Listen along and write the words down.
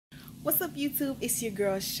What's up YouTube? It's your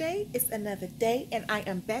girl Shay. It's another day and I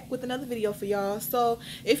am back with another video for y'all. So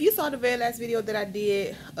if you saw the very last video that I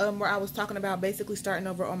did where I was talking about basically starting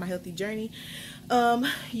over on my healthy journey,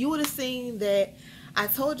 you would have seen that I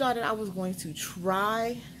told y'all that I was going to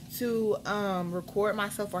try to record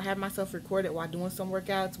myself or have myself recorded while doing some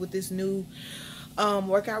workouts with this new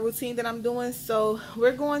workout routine that I'm doing. So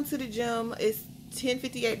we're going to the gym. It's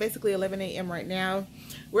 10:58, basically 11 a.m. right now.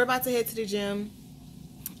 We're about to head to the gym.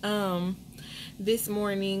 This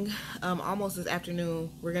morning, almost this afternoon,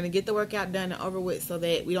 we're gonna get the workout done and over with so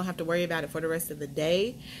that we don't have to worry about it for the rest of the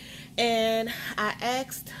day. And I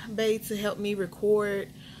asked Bae to help me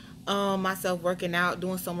record myself working out,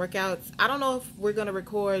 doing some workouts. I don't know if we're gonna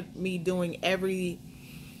record me doing every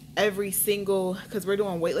single, because we're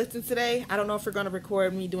doing weightlifting today. I don't know if we're gonna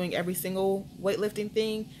record me doing every single weightlifting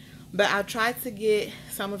thing, but I'll try to get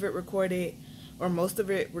some of it recorded or most of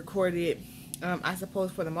it recorded, I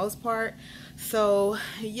suppose, for the most part. So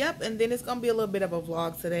yep, and then it's gonna be a little bit of a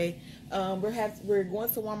vlog today. We're going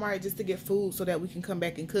to Walmart just to get food so that we can come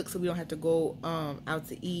back and cook, so we don't have to go out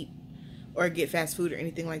to eat or get fast food or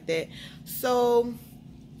anything like that. So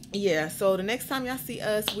yeah, so the next time y'all see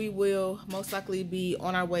us, we will most likely be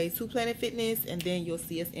on our way to Planet Fitness, and then you'll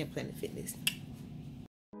see us in Planet Fitness.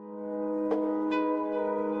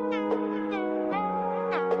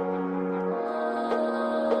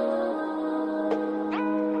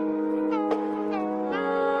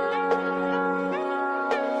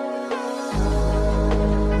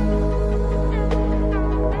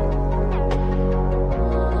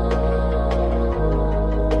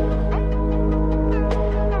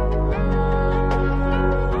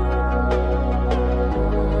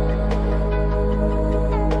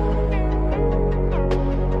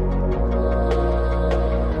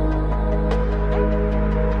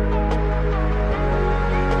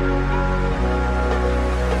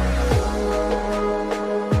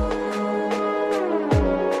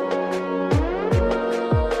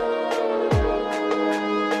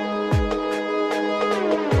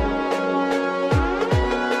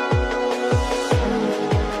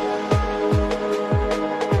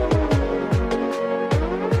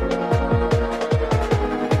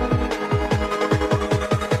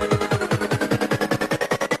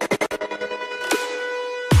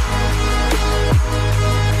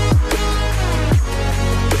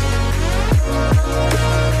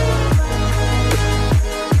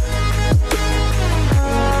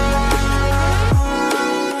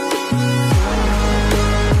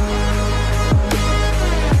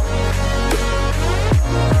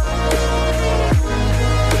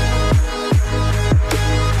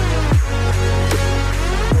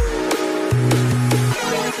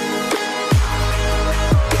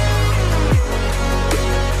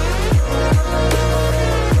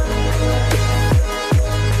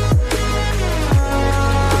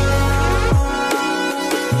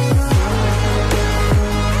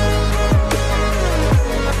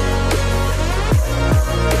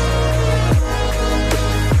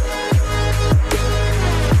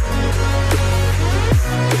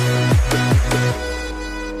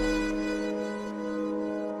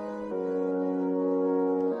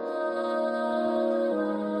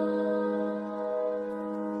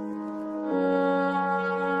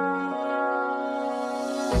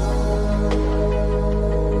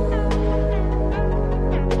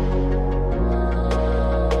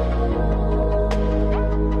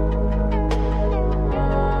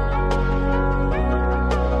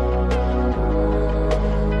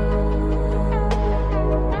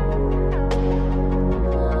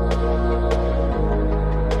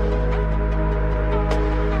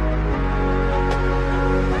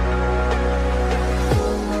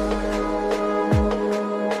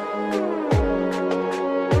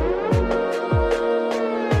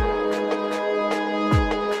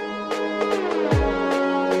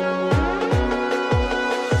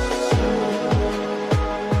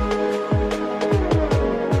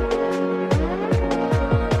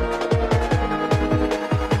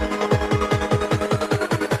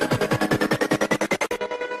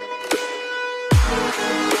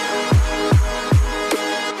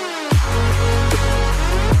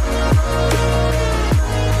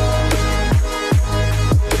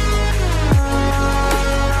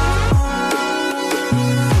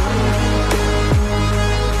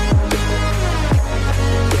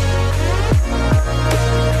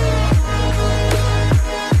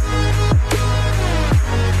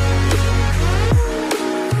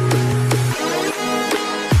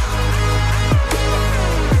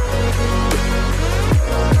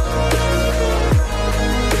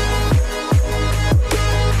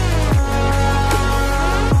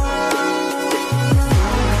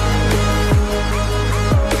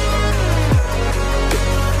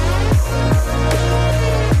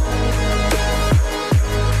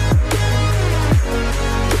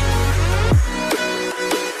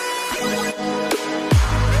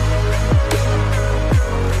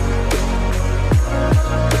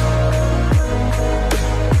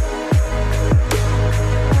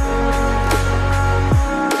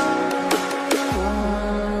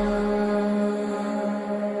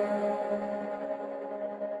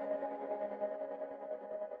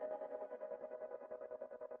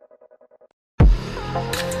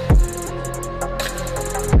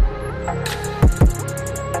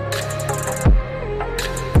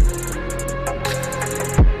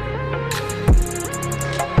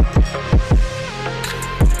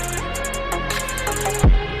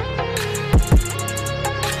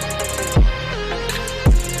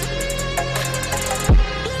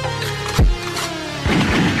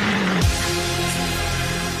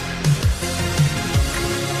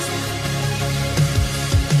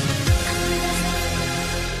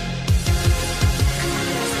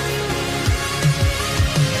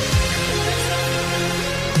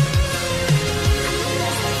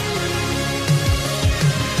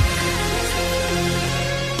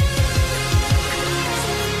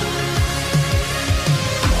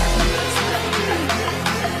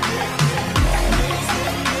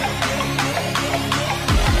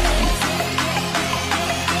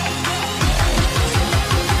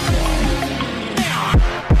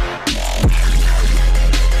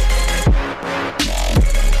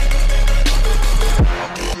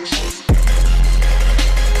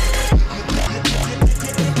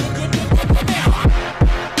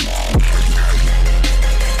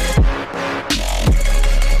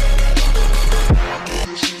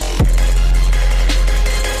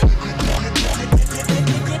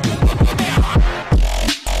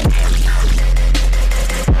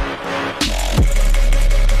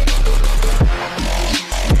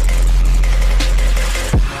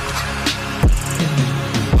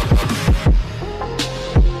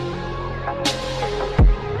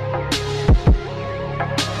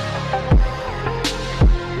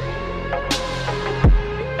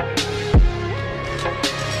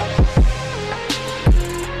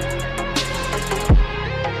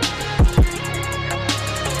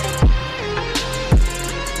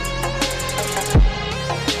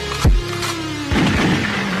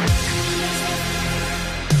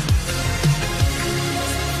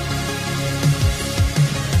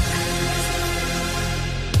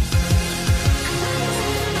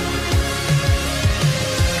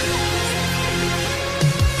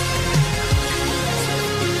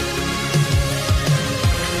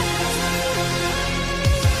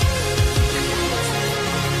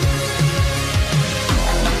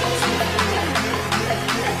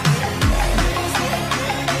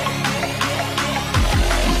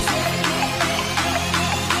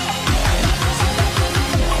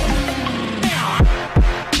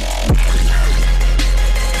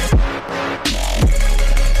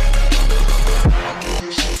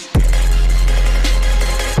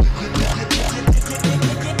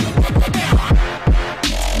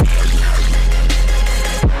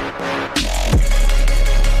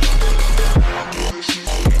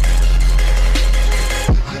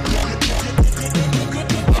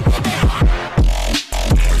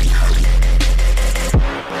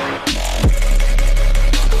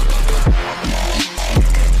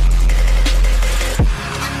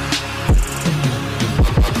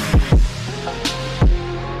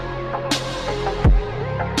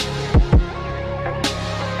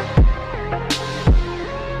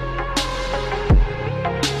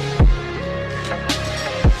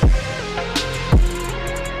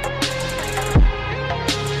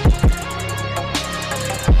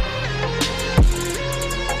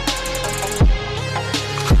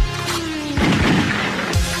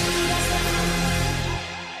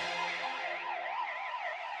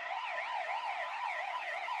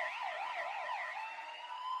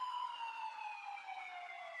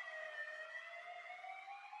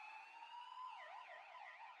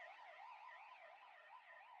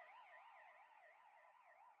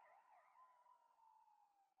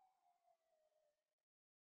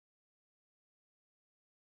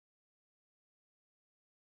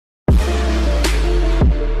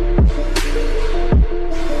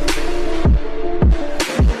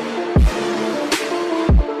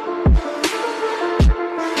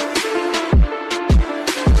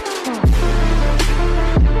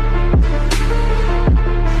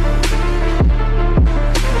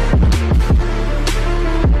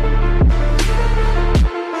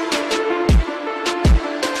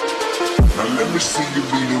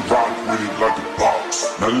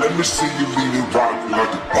 let me see you lean and rock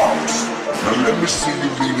like a boss. Now let me see you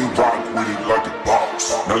lean and rock with it like a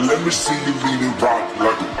boss. Now let me see you lean and rock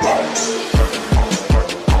like a boss.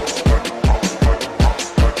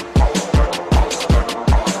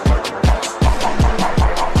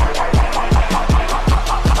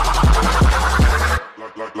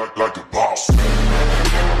 Like a boss.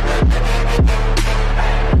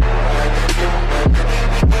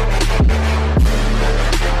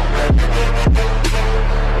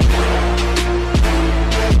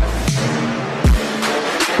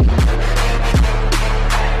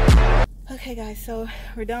 Okay guys, so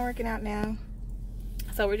we're done working out now.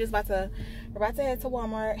 So we're about to head to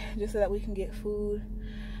Walmart just so that we can get food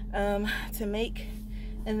to make,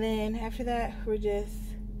 and then after that we're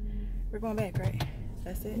going back, right?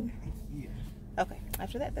 That's it? Yeah. Okay,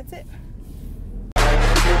 after that, that's it.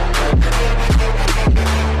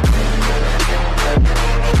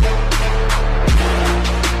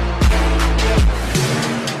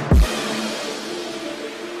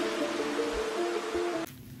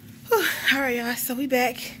 Whew. All right, y'all, so we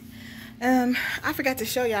back. I forgot to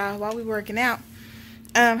show y'all while we were working out,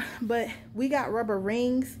 but we got rubber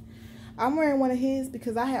rings. I'm wearing one of his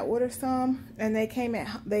because I had ordered some, and they came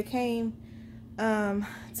to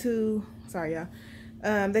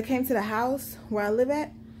the house where I live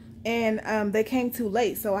at, and they came too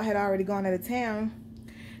late, so I had already gone out of town,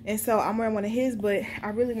 and so I'm wearing one of his, but I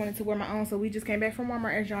really wanted to wear my own, so we just came back from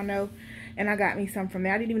Walmart, as y'all know, and I got me some from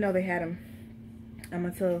there. I didn't even know they had them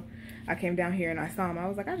until I came down here and I saw them. I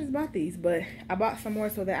was like, I just bought these, but I bought some more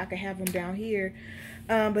so that I could have them down here,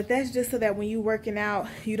 but that's just so that when you're working out,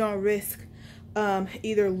 you don't risk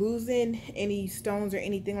either losing any stones or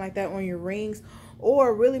anything like that on your rings,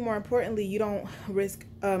 or really more importantly, you don't risk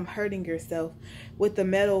hurting yourself with the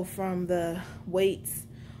metal from the weights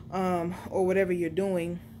or whatever you're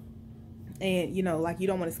doing. And you know, like, you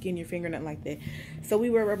don't want to skin your finger, nothing like that. So we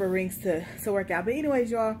wear rubber rings to work out. But anyways,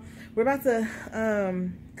 y'all, we're about to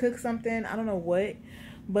cook something. I don't know what,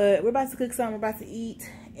 but we're about to cook something. We're about to eat,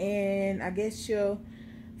 and I guess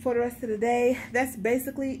for the rest of the day, that's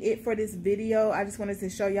basically it for this video. I just wanted to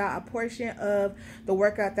show y'all a portion of the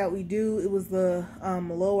workout that we do. It was the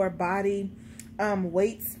lower body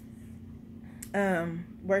weights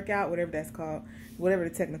workout, whatever that's called, whatever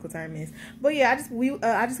the technical term is. But yeah, I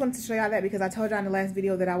just wanted to show y'all that because I told y'all in the last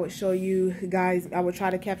video that I would show you guys, I would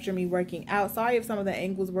try to capture me working out. Sorry if some of the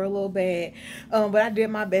angles were a little bad, but I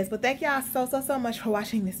did my best. But thank y'all so much for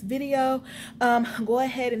watching this video. Go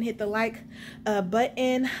ahead and hit the like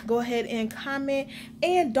button, go ahead and comment,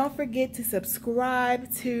 and don't forget to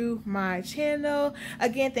subscribe to my channel.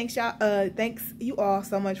 Again, thanks you all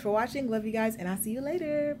so much for watching. Love you guys, and I'll see you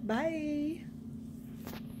later. Bye.